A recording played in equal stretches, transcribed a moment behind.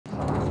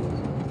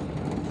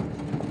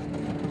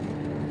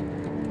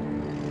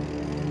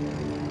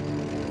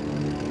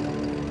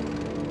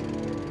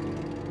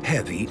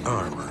heavy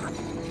armor.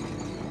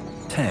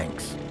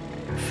 Tanks,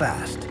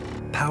 fast,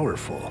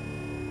 powerful,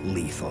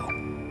 lethal.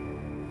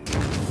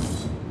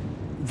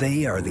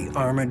 They are the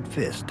armored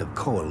fist of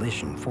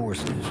coalition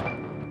forces.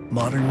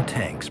 Modern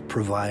tanks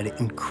provide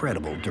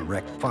incredible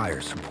direct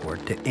fire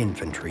support to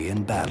infantry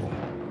in battle.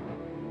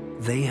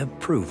 They have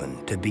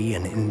proven to be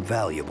an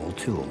invaluable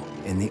tool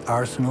in the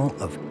arsenal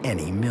of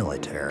any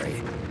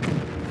military.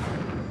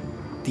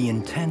 The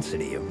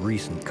intensity of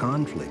recent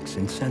conflicts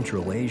in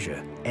Central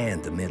Asia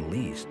and the Middle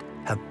East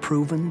have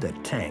proven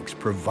that tanks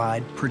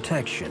provide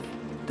protection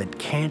that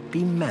can't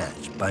be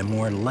matched by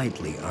more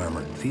lightly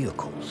armored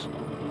vehicles.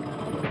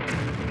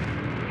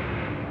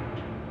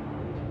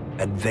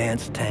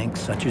 Advanced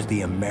tanks such as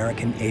the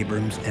American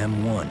Abrams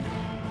M1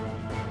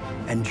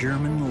 and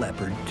German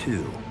Leopard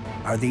 2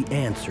 are the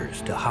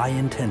answers to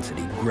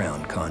high-intensity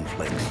ground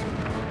conflicts.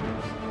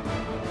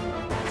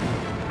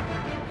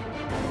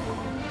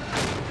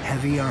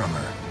 Heavy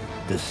armor,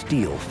 the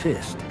steel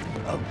fist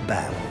of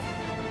battle.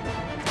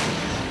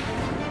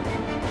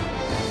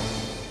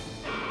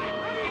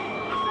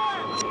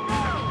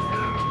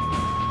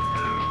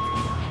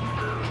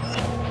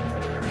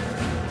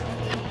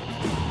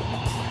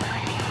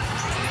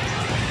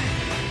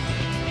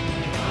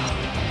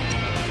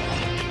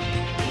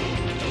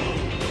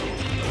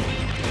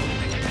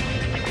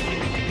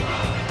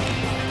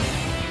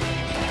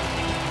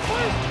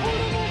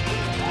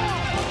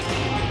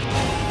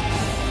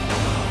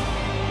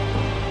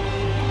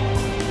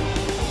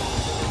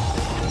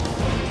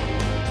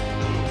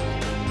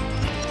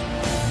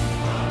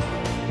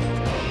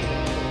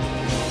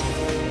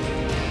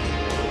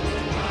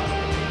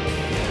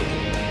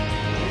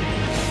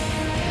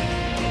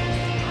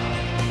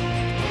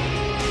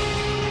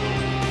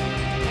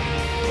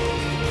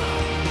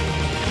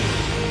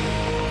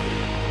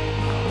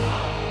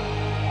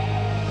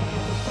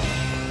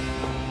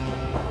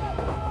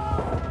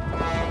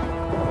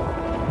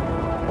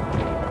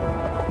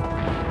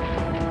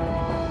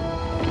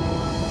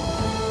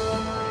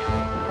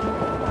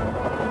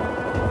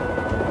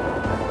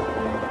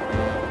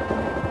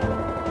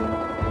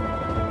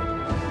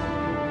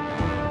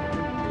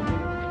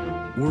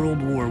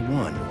 World War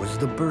I was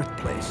the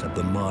birthplace of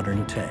the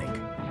modern tank.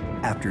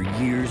 After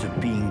years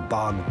of being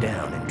bogged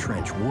down in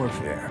trench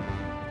warfare,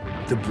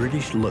 the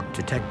British looked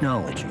to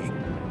technology,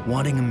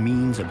 wanting a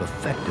means of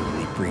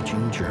effectively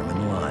breaching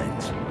German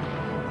lines.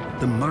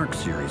 The Mark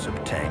series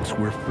of tanks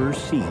were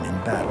first seen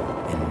in battle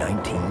in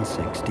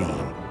 1916.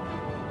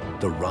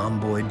 The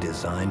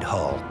rhomboid-designed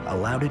hull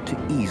allowed it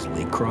to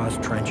easily cross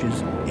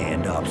trenches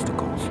and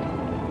obstacles.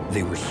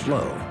 They were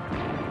slow,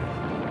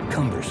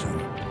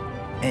 cumbersome,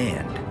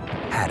 and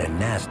had a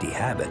nasty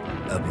habit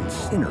of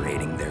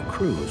incinerating their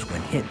crews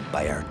when hit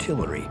by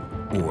artillery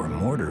or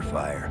mortar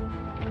fire.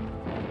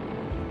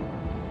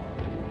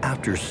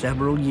 After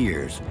several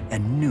years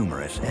and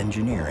numerous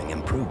engineering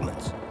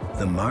improvements,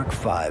 the Mark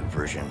V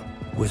version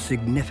was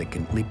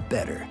significantly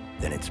better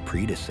than its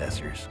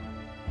predecessors.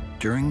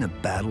 During the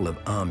Battle of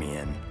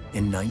Amiens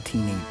in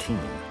 1918,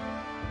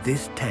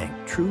 this tank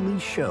truly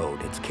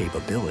showed its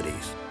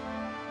capabilities.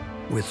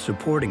 With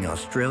supporting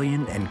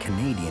Australian and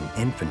Canadian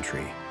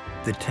infantry,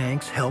 the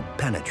tanks helped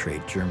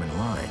penetrate German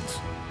lines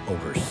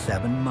over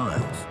 7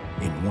 miles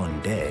in one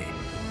day,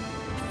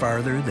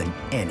 farther than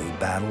any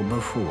battle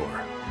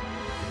before.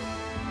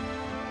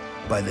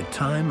 By the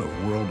time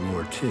of World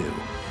War II,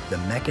 the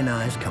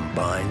mechanized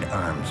combined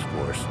arms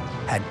force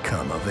had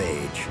come of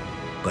age,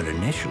 but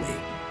initially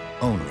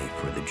only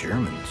for the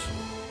Germans.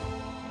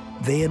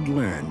 They had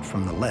learned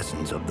from the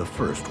lessons of the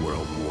First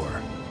World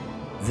War.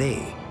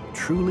 They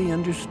truly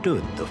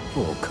understood the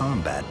full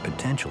combat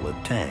potential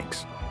of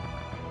tanks.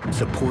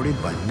 Supported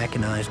by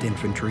mechanized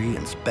infantry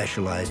and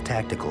specialized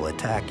tactical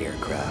attack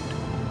aircraft,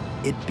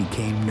 it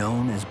became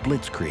known as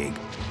Blitzkrieg,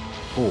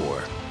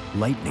 or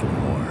Lightning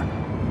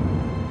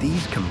War.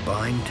 These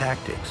combined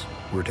tactics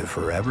were to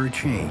forever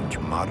change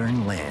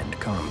modern land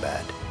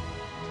combat.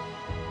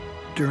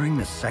 During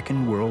the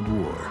Second World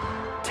War,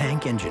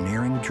 tank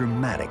engineering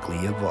dramatically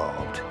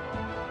evolved.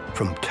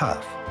 From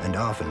tough and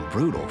often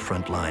brutal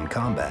frontline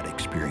combat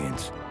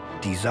experience,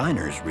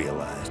 designers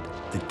realized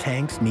that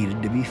tanks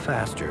needed to be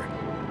faster,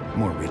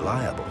 more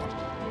reliable,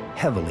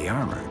 heavily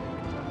armored,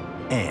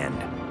 and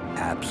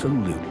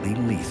absolutely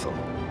lethal.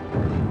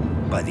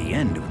 By the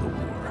end of the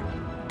war,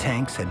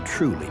 tanks had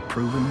truly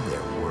proven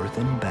their worth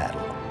in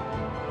battle.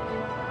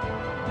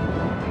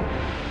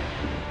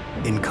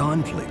 In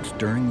conflicts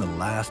during the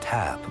last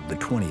half of the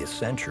 20th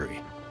century,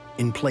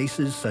 in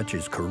places such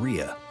as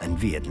Korea and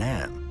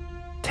Vietnam,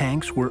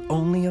 tanks were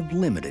only of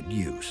limited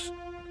use.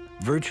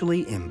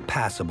 Virtually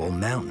impassable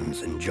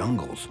mountains and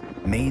jungles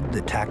made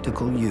the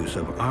tactical use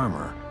of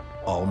armor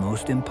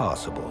almost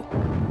impossible.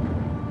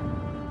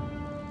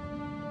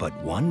 But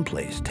one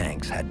place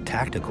tanks had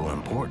tactical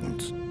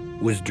importance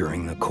was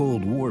during the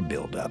Cold War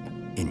buildup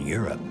in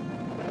Europe.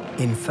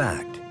 In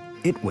fact,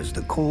 it was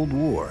the Cold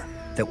War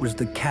that was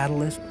the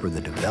catalyst for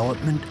the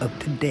development of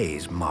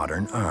today's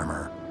modern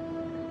armor.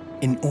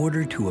 In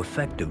order to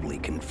effectively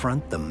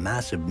confront the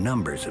massive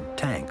numbers of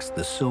tanks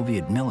the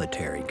Soviet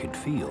military could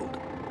field,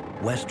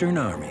 Western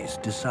armies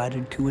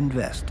decided to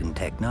invest in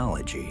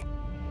technology.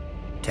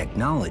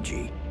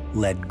 Technology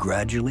led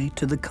gradually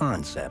to the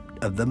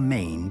concept of the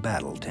main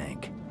battle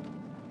tank.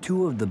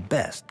 Two of the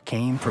best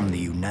came from the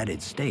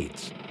United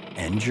States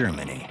and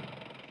Germany,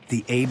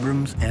 the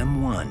Abrams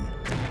M1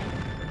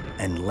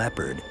 and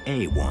Leopard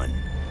A1.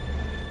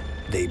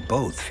 They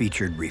both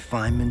featured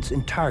refinements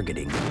in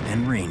targeting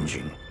and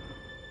ranging,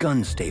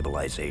 gun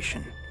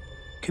stabilization,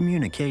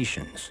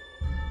 communications,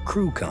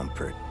 crew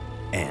comfort,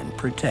 and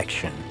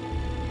protection.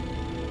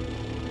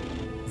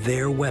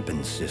 Their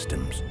weapons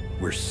systems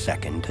were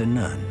second to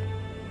none.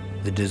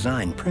 The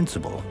design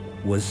principle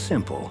was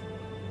simple: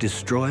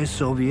 destroy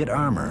Soviet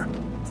armor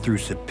through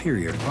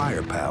superior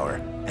firepower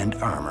and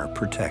armor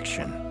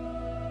protection.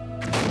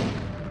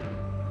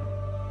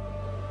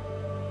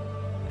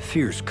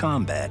 Fierce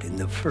combat in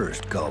the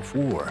First Gulf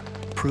War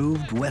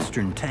proved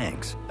Western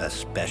tanks,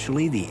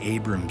 especially the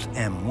Abrams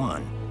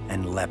M1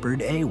 and Leopard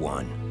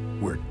A1,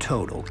 were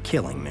total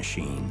killing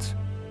machines.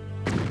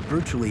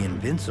 Virtually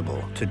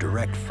invincible to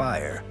direct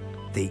fire,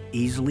 they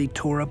easily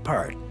tore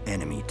apart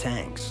enemy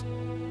tanks.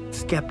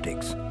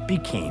 Skeptics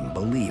became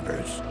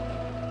believers.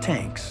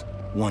 Tanks,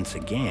 once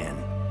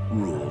again,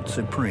 ruled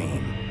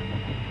supreme.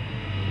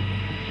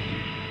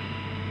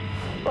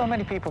 Well,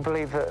 many people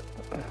believe that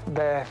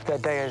their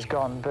day is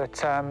gone,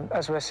 but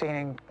as we're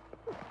seeing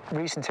in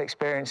recent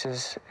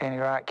experiences in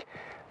Iraq,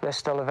 they're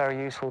still a very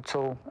useful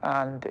tool,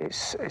 and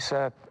it's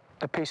a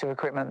piece of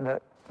equipment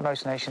that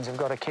most nations have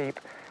got to keep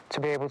to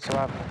be able to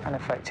have an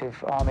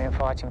effective army and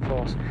fighting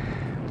force.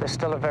 They're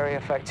still a very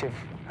effective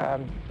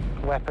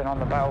weapon on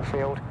the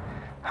battlefield,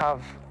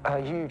 have a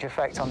huge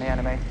effect on the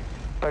enemy,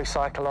 both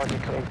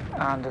psychologically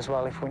and as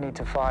well if we need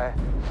to fire,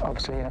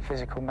 obviously in a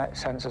physical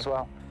sense as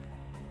well.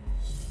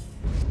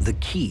 The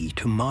key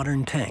to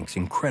modern tanks'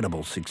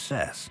 incredible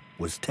success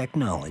was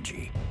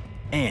technology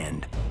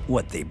and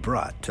what they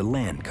brought to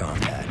land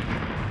combat.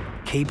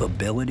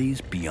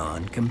 Capabilities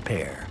beyond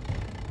compare.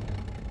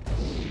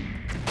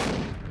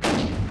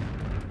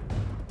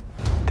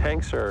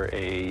 Tanks are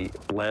a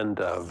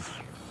blend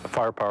of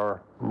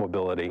firepower,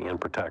 mobility,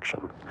 and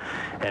protection.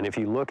 And if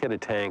you look at a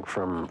tank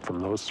from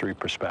those three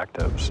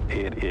perspectives,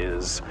 it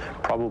is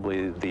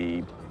probably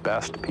the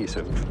best piece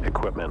of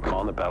equipment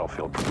on the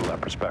battlefield from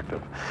that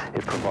perspective.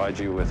 It provides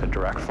you with a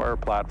direct fire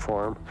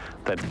platform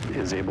that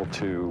is able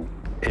to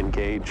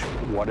engage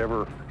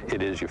whatever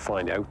it is you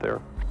find out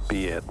there,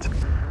 be it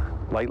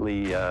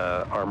lightly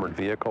armored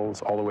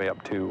vehicles all the way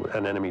up to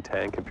an enemy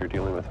tank if you're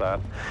dealing with that.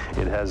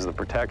 It has the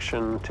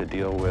protection to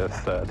deal with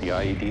the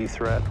IED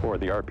threat or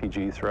the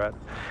RPG threat,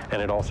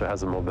 and it also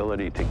has the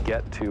mobility to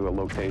get to a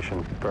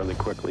location fairly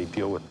quickly,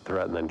 deal with the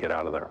threat, and then get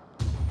out of there.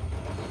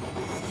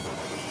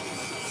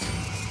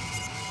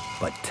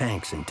 But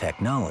tanks and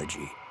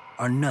technology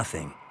are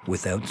nothing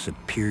without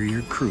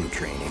superior crew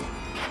training.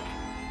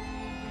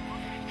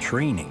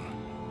 Training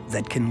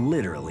that can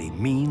literally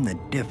mean the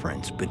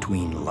difference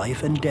between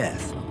life and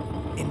death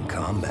in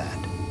combat.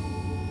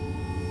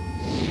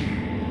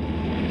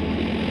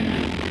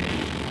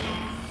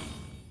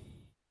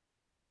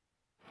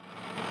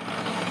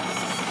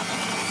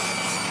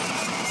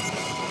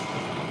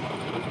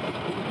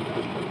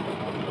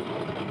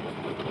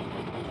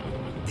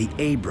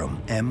 The Abram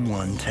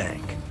M1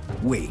 tank,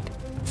 weight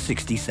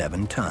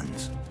 67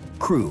 tons,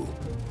 crew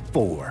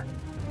 4,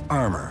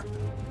 armor,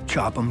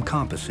 CHOPM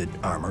composite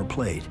armor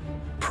plate,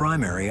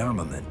 primary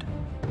armament,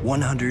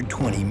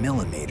 120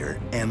 millimeter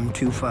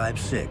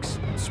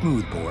M256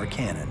 smoothbore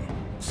cannon,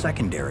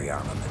 secondary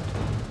armament,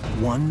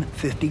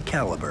 150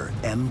 caliber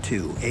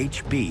M2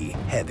 HB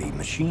heavy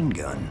machine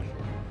gun,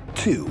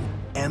 2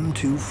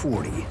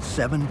 M240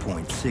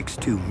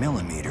 7.62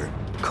 millimeter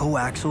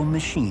coaxial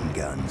machine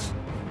guns,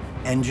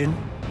 engine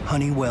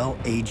Honeywell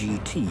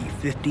AGT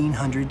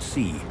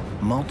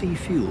 1500C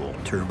multi-fuel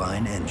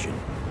turbine engine,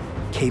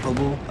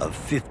 capable of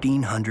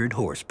 1,500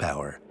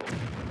 horsepower.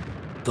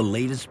 The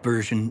latest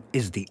version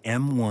is the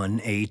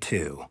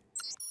M1A2.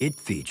 It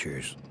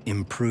features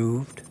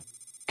improved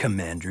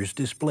Commander's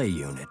Display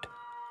Unit,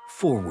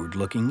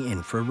 forward-looking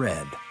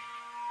infrared,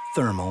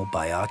 thermal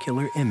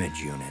binocular image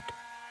unit,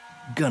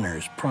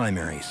 Gunner's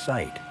primary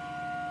sight,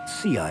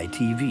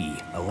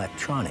 CITV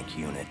electronic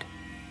unit.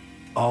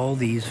 All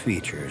these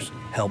features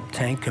help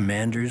tank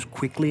commanders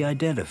quickly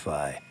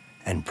identify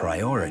and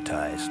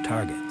prioritize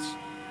targets.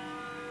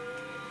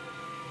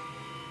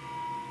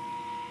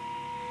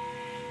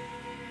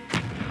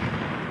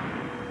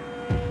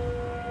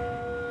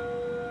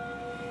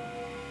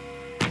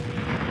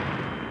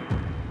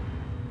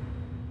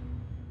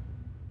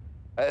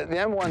 The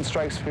M1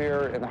 strikes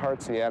fear in the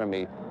hearts of the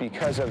enemy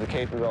because of the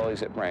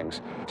capabilities it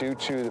brings, due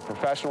to the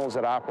professionals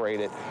that operate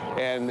it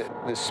and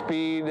the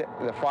speed,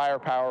 the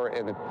firepower,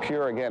 and the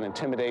pure, again,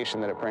 intimidation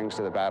that it brings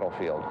to the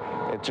battlefield.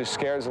 It just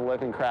scares the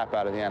living crap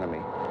out of the enemy.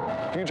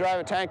 If you drive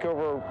a tank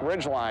over a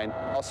ridgeline,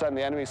 all of a sudden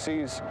the enemy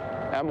sees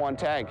M1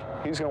 tank,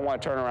 he's going to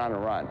want to turn around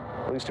and run,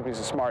 at least if he's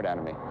a smart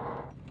enemy.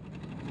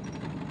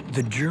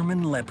 The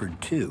German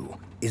Leopard 2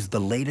 is the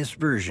latest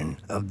version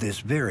of this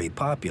very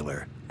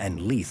popular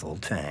and lethal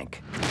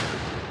tank.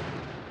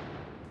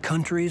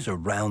 Countries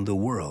around the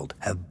world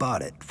have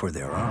bought it for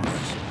their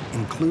armies,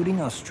 including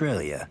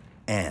Australia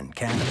and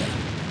Canada.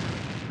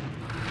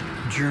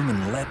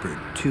 German Leopard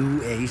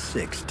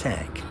 2A6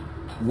 tank,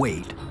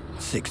 weight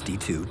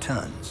 62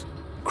 tons,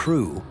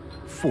 crew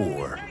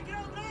 4,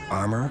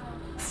 armor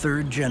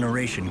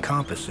 3rd-generation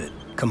composite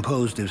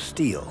composed of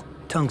steel,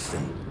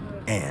 tungsten,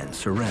 and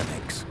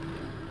ceramics.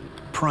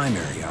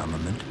 Primary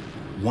armament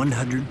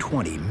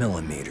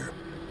 120mm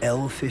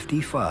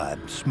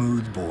L55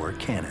 smoothbore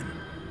cannon.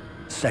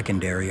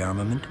 Secondary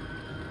armament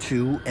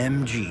 2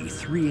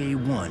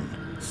 MG3A1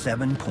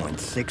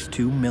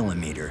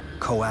 7.62mm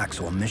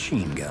coaxial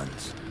machine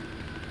guns.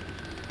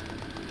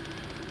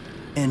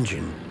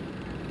 Engine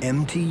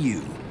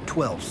MTU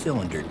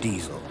 12-cylinder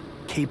diesel,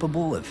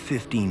 capable of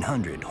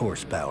 1,500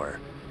 horsepower.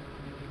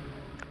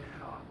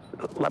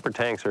 Leopard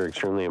tanks are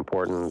extremely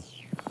important.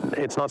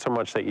 It's not so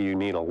much that you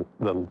need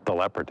the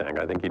Leopard tank.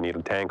 I think you need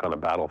a tank on a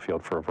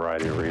battlefield for a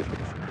variety of reasons.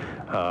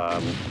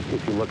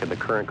 If you look at the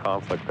current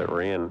conflict that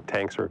we're in,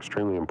 tanks are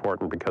extremely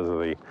important because of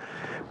the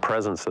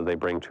presence that they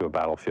bring to a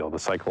battlefield, the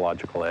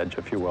psychological edge,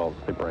 if you will,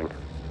 they bring.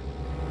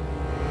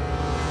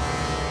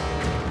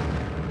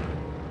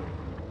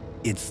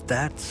 It's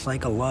that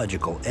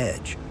psychological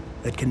edge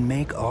that can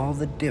make all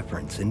the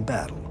difference in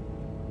battle.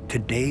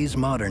 Today's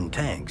modern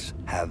tanks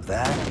have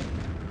that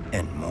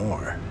and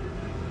more.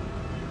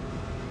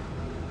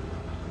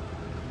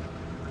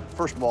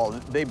 First of all,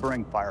 they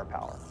bring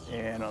firepower.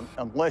 And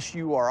unless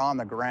you are on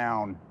the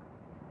ground,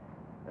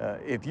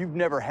 if you've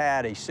never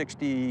had a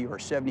 60 or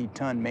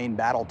 70-ton main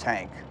battle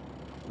tank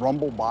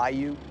rumble by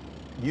you,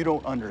 you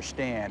don't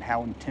understand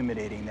how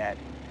intimidating that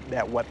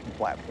weapon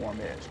platform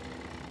is.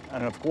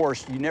 And of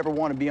course, you never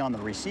want to be on the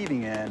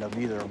receiving end of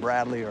either a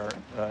Bradley or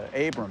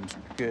Abrams,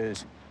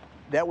 because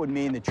that would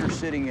mean that you're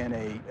sitting in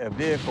a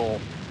vehicle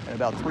and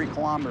about 3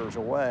 kilometers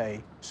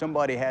away,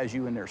 somebody has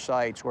you in their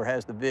sights or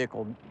has the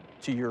vehicle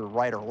to your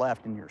right or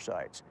left in your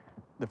sights.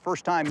 The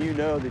first time you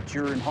know that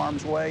you're in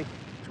harm's way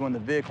is when the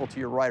vehicle to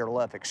your right or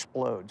left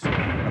explodes in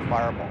a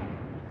fireball.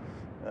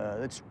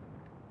 That's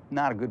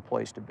not a good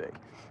place to be.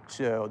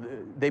 So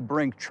they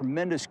bring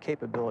tremendous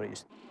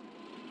capabilities.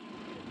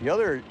 The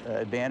other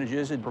advantage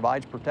is it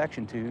provides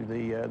protection to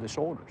the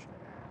soldiers.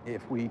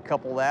 If we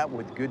couple that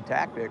with good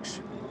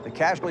tactics, the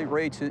casualty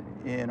rates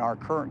in our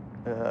current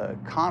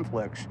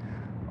conflicts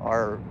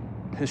are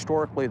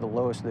historically the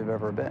lowest they've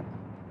ever been.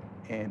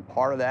 And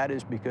part of that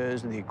is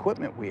because the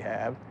equipment we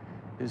have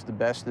is the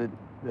best that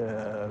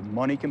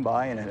money can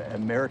buy and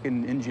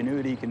American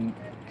ingenuity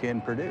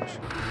can produce.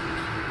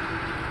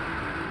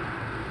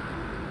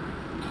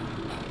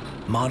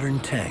 Modern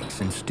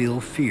tanks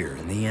instill fear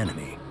in the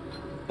enemy,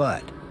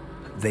 but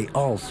they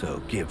also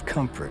give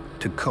comfort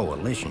to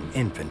coalition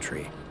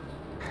infantry.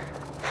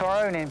 For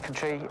our own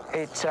infantry,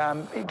 it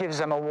gives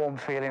them a warm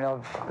feeling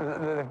of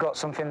that they've got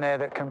something there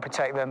that can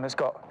protect them, that's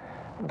got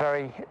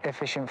very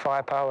efficient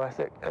firepower,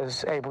 that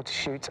is able to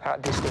shoot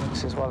at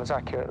distance as well as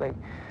accurately,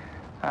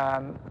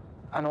 and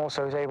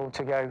also is able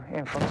to go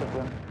in front of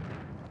them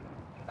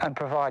and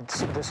provide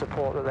the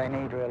support that they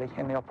need, really,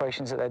 in the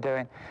operations that they're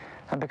doing.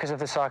 And because of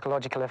the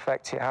psychological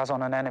effect it has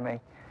on an enemy,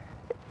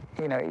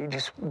 you know, it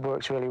just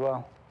works really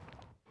well.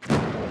 If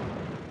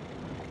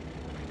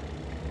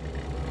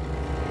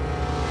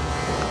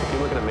you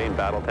look at a main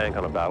battle tank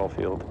on a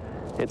battlefield,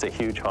 it's a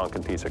huge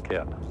honking piece of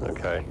kit,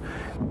 okay?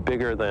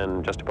 Bigger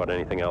than just about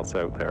anything else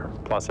out there.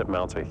 Plus it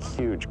mounts a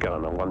huge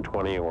gun, a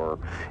 120, or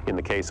in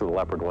the case of the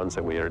Leopard ones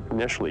that we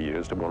initially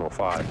used, a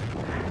 105.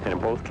 And in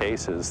both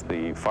cases,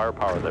 the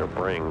firepower that it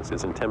brings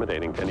is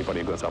intimidating to anybody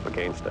who goes up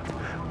against it.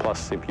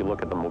 Plus, if you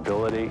look at the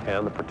mobility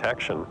and the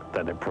protection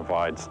that it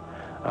provides,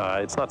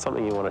 it's not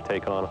something you want to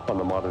take on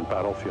the modern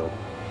battlefield.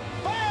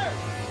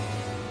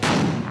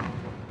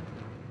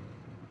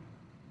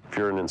 If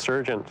you're an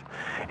insurgent,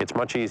 it's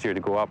much easier to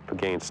go up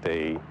against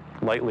a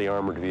lightly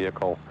armored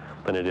vehicle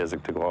than it is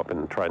to go up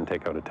and try and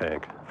take out a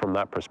tank. From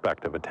that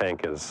perspective, a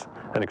tank is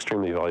an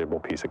extremely valuable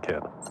piece of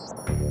kit.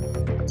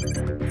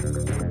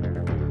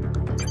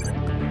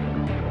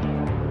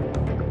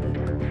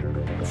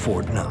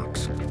 Fort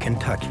Knox,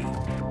 Kentucky,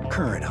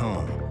 current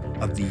home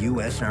of the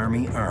U.S.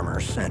 Army Armor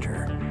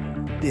Center.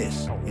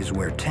 This is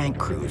where tank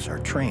crews are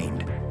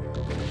trained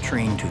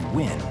to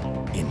win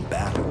in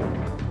battle.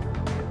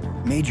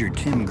 Major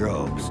Tim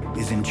Groves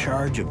is in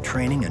charge of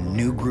training a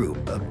new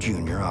group of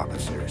junior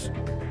officers.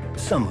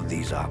 Some of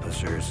these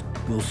officers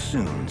will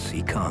soon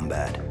see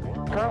combat.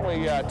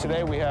 Currently,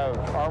 today we have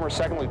Armor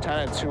Second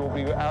Lieutenants who will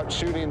be out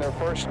shooting their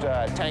first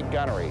tank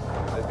gunnery.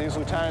 These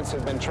lieutenants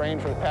have been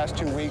trained for the past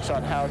 2 weeks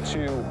on how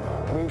to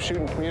move, shoot,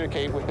 and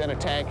communicate within a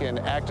tank and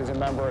act as a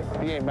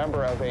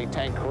member of a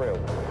tank crew.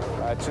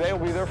 Today will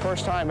be their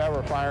first time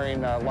ever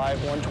firing live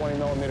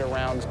 120mm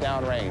rounds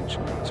downrange.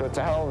 So it's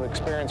a hell of an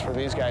experience for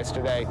these guys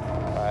today.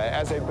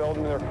 As they build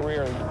into their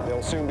career,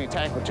 they'll soon be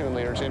tank platoon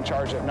leaders in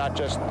charge of not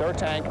just their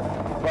tank,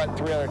 but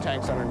 3 other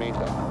tanks underneath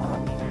them.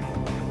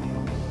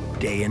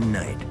 Day and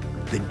night,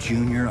 the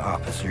junior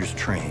officers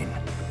train,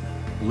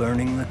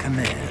 learning the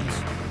commands,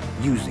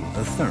 using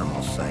the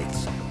thermal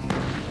sights,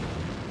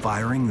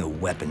 firing the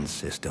weapon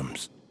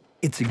systems.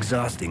 It's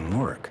exhausting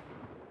work,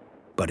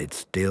 but it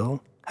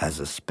still has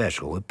a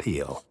special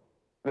appeal.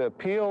 The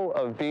appeal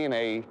of being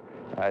a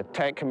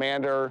tank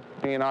commander,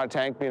 being on a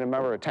tank, being a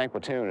member of a tank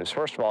platoon is,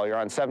 first of all, you're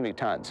on 70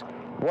 tons.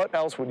 What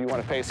else would you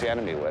want to face the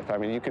enemy with? I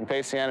mean, you can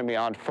face the enemy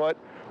on foot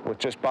with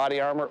just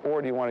body armor,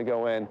 or do you want to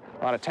go in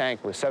on a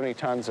tank with 70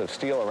 tons of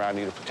steel around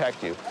you to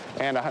protect you,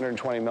 and a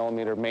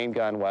 120mm main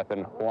gun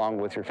weapon, along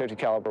with your 50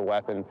 caliber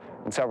weapon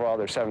and several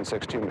other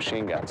 7.62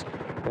 machine guns.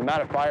 The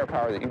amount of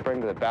firepower that you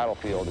bring to the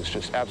battlefield is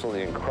just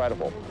absolutely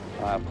incredible.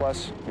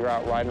 Plus, you're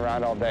out riding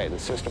around all day. The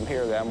system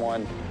here, the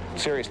M1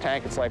 series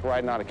tank, it's like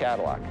riding on a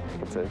Cadillac.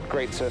 It's a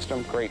great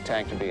system, great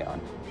tank to be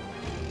on.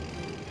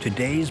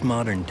 Today's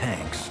modern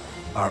tanks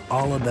are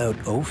all about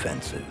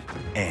offensive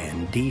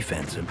and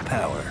defensive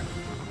power.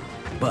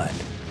 But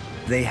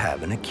they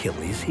have an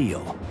Achilles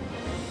heel,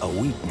 a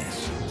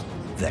weakness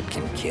that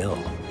can kill.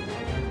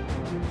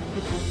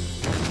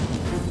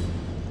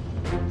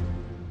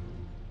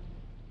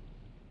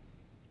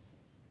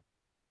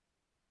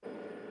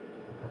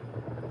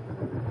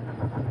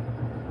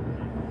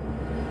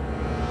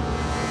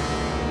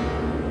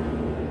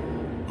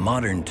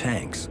 Modern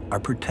tanks are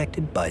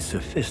protected by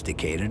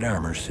sophisticated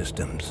armor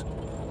systems.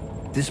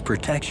 This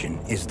protection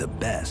is the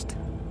best,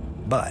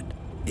 but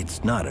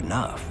it's not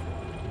enough.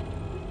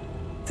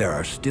 There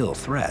are still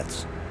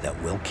threats that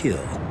will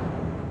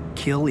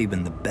kill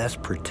even the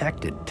best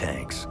protected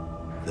tanks.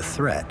 The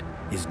threat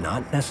is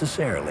not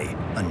necessarily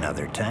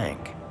another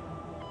tank.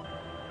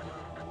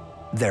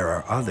 There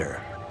are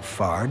other,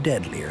 far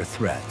deadlier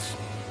threats.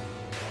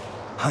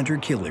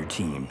 Hunter-killer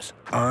teams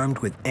armed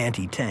with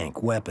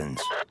anti-tank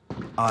weapons,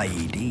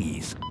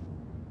 IEDs,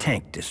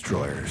 tank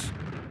destroyers,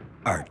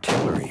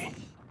 artillery.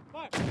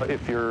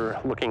 If you're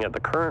looking at the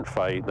current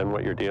fight, then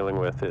what you're dealing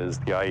with is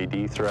the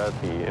IED threat,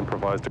 the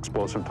improvised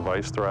explosive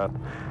device threat,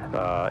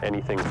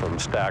 anything from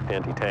stacked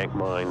anti-tank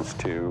mines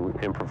to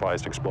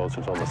improvised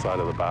explosives on the side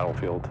of the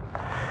battlefield.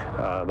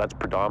 That's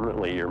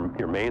predominantly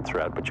your main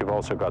threat, but you've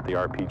also got the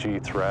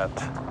RPG threat,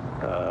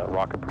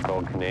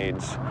 rocket-propelled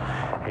grenades,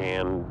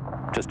 and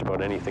just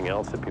about anything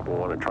else that people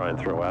want to try and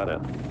throw at it.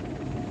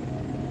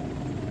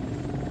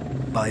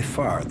 By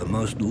far the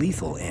most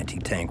lethal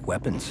anti-tank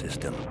weapon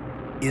system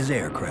is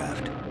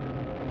aircraft.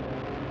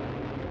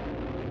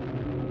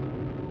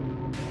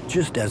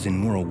 Just as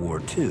in World War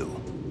II,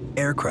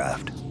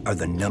 aircraft are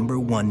the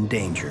 #1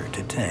 danger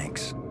to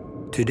tanks.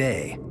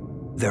 Today,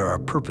 there are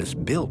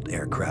purpose-built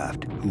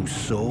aircraft whose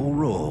sole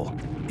role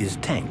is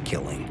tank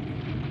killing.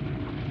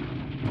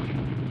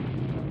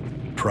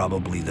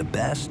 Probably the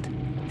best,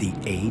 the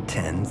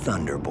A-10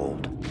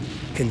 Thunderbolt,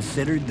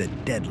 considered the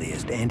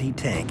deadliest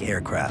anti-tank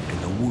aircraft in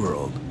the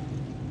world.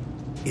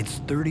 Its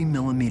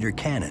 30mm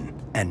cannon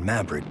and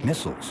Maverick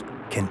missiles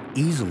can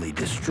easily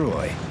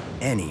destroy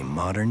any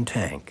modern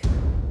tank.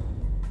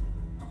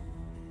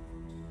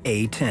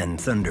 A-10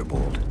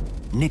 Thunderbolt,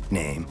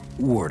 nickname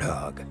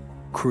Warthog,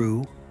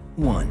 crew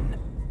 1,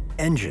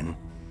 engine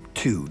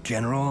 2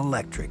 General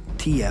Electric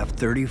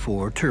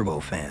TF-34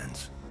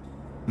 turbofans,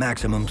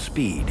 maximum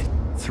speed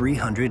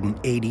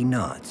 380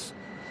 knots,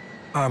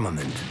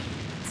 armament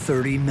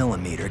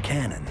 30mm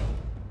cannon,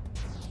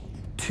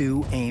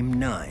 2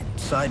 AIM-9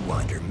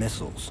 Sidewinder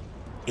missiles,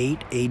 8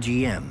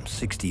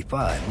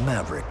 AGM-65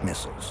 Maverick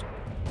missiles.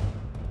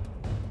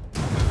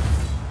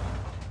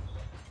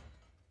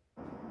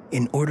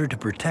 In order to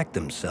protect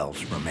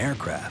themselves from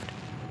aircraft,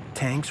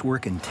 tanks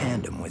work in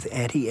tandem with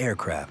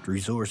anti-aircraft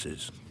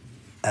resources.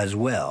 As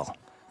well,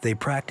 they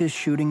practice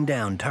shooting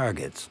down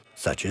targets,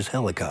 such as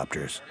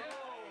helicopters.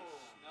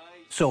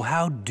 So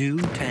how do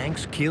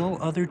tanks kill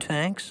other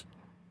tanks?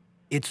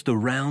 It's the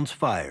rounds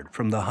fired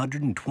from the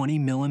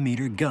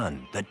 120mm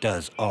gun that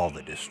does all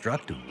the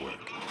destructive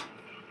work.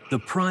 The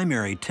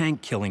primary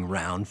tank-killing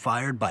round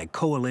fired by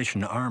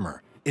Coalition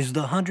armor is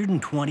the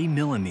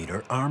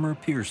 120mm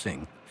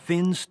armor-piercing,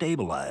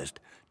 fin-stabilized,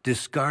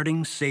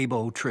 discarding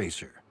sabot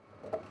tracer.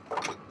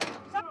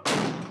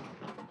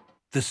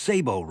 The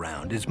sabot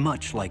round is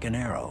much like an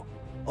arrow,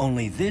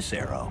 only this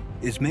arrow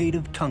is made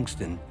of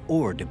tungsten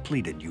or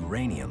depleted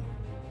uranium.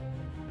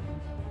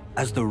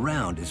 As the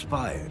round is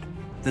fired,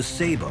 the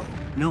sabot,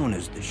 known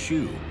as the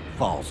shoe,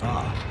 falls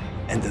off,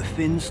 and the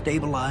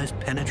fin-stabilized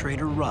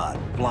penetrator rod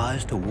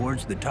flies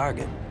towards the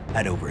target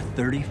at over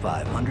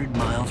 3,500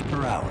 miles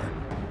per hour.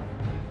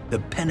 The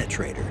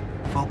penetrator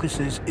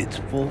focuses its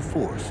full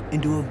force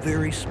into a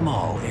very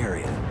small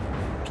area,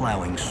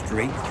 plowing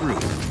straight through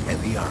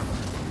heavy armor.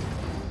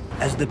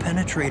 As the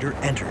penetrator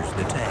enters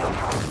the tank,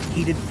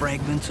 heated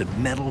fragments of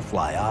metal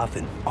fly off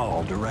in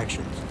all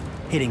directions,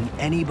 hitting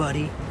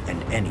anybody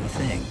and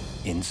anything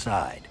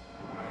inside.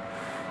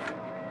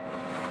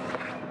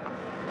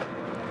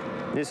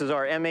 This is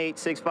our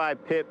M865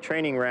 PIP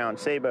training round,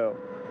 sabot.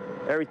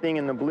 Everything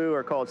in the blue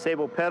are called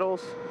sabot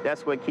petals.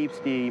 That's what keeps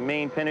the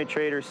main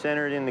penetrator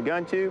centered in the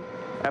gun tube.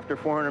 After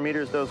 400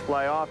 meters, those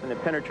fly off, and the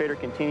penetrator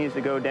continues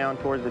to go down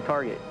towards the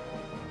target.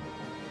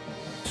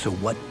 So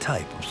what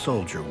type of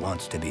soldier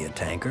wants to be a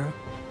tanker?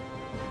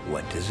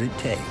 What does it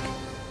take?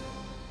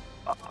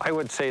 I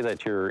would say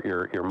that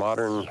your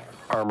modern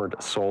armored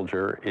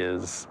soldier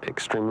is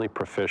extremely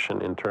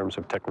proficient in terms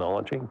of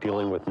technology,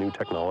 dealing with new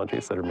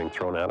technologies that are being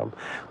thrown at them.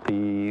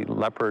 The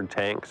Leopard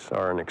tanks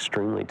are an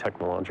extremely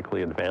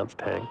technologically advanced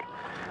tank.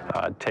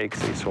 It takes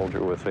a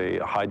soldier with a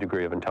high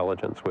degree of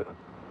intelligence,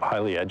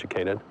 highly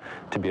educated,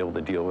 to be able to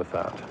deal with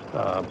that.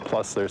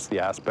 Plus, there's the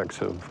aspects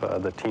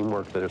of the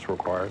teamwork that is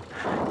required,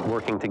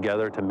 working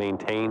together to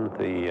maintain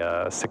the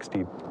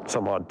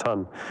 60-some-odd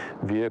ton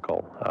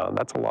vehicle.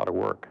 That's a lot of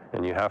work,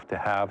 and you have to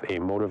have a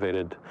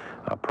motivated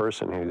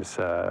person who's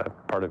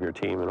part of your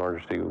team in order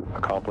to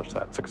accomplish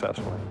that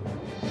successfully.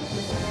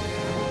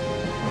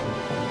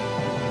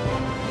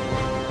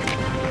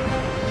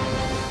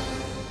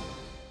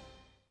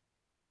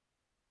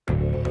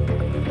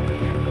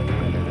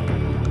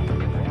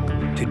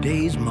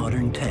 Today's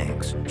modern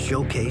tanks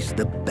showcase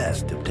the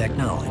best of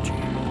technology.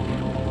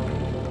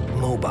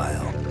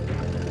 Mobile,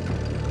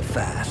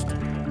 fast,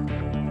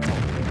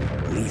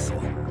 lethal.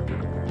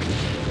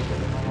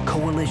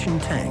 Coalition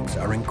tanks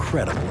are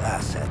incredible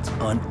assets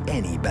on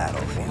any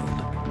battlefield.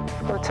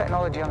 Well, the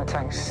technology on the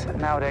tanks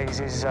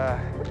nowadays is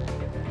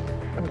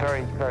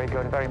very, very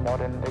good, very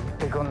modern.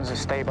 The guns are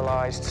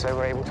stabilized, so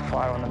we're able to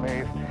fire on the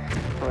move.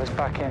 Whereas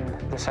back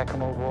in the Second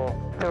World War,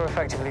 they were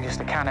effectively just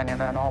a cannon in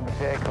an armoured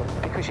vehicle.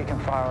 Because you can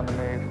fire on the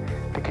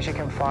move, because you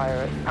can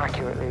fire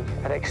accurately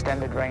at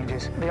extended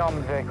ranges, the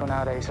armoured vehicle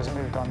nowadays has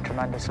moved on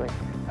tremendously.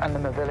 And the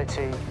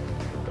mobility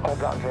of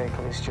that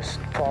vehicle is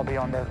just far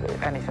beyond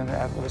anything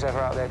that was ever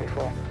out there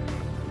before.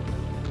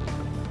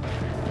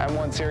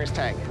 M1 series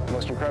tank,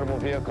 most incredible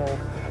vehicle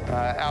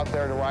out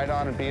there to ride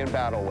on and be in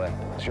battle with.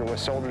 So you're with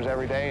soldiers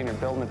every day and you're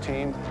building a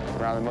team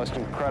around the most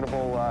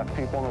incredible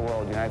people in the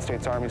world, United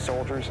States Army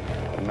soldiers,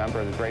 a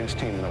member of the greatest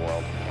team in the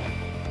world.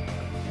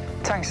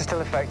 Tanks are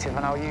still effective,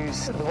 and I'll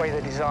use the way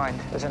they're designed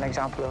as an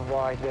example of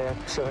why they're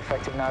so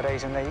effective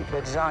nowadays. And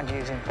they're designed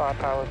using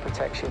firepower,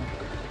 protection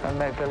and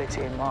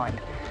mobility in mind.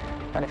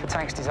 And if a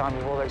tank's designed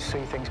with all those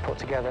three things put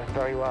together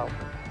very well,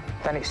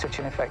 then it's such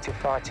an effective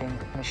fighting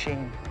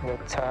machine that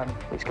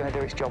it's going to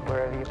do its job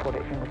wherever you put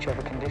it, in whichever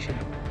condition.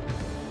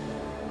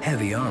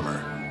 Heavy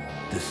armor,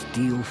 the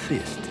steel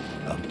fist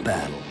of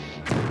battle.